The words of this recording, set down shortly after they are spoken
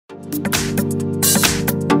Welcome.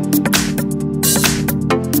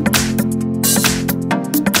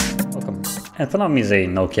 In front of me is a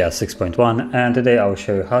Nokia 6.1 and today I will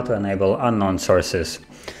show you how to enable unknown sources.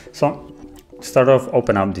 So start off,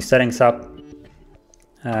 open up the settings app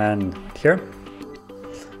and here.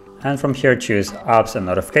 And from here choose apps and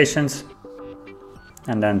notifications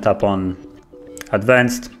and then tap on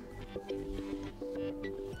advanced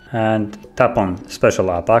and tap on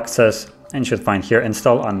special app access, and you should find here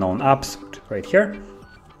install unknown apps right here,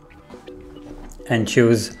 and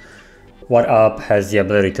choose what app has the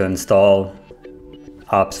ability to install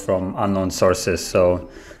apps from unknown sources. So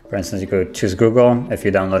for instance, you could choose Google if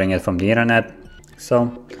you're downloading it from the internet.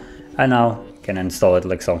 So, and now you can install it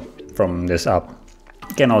like so from this app.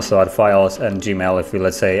 You can also add files and Gmail if you're,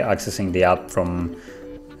 let's say, accessing the app from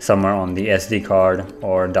somewhere on the SD card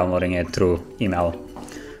or downloading it through email.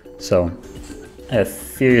 So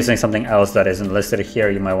if you're using something else that isn't listed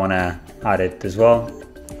here, you might want to add it as well,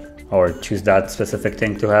 or choose that specific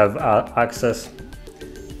thing to have access.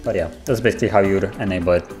 But yeah, that's basically how you'd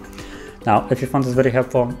enable it. Now, if you found this very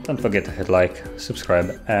helpful, don't forget to hit like,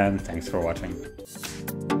 subscribe, and thanks for watching.